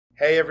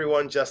Hey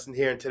everyone, Justin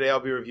here, and today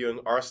I'll be reviewing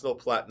Arsenal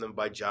Platinum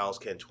by Gilles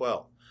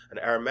Cantuel, an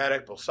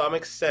aromatic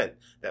balsamic scent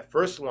that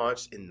first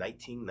launched in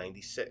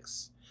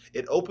 1996.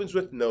 It opens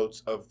with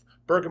notes of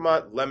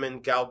bergamot,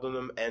 lemon,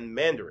 galbanum, and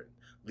mandarin,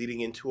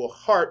 leading into a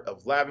heart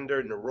of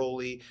lavender,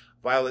 neroli,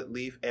 violet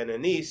leaf, and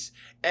anise,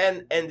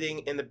 and ending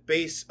in the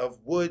base of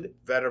wood,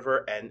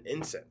 vetiver, and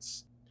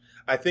incense.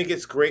 I think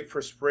it's great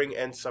for spring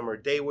and summer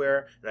day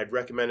wear, and I'd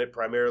recommend it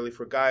primarily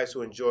for guys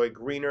who enjoy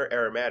greener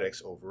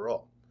aromatics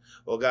overall.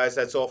 Well guys,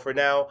 that's all for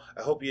now.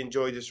 I hope you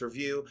enjoyed this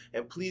review,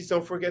 and please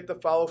don't forget to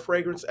follow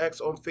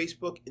FragranceX on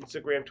Facebook,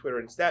 Instagram, Twitter,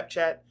 and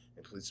Snapchat,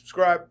 and please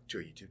subscribe to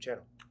our YouTube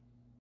channel.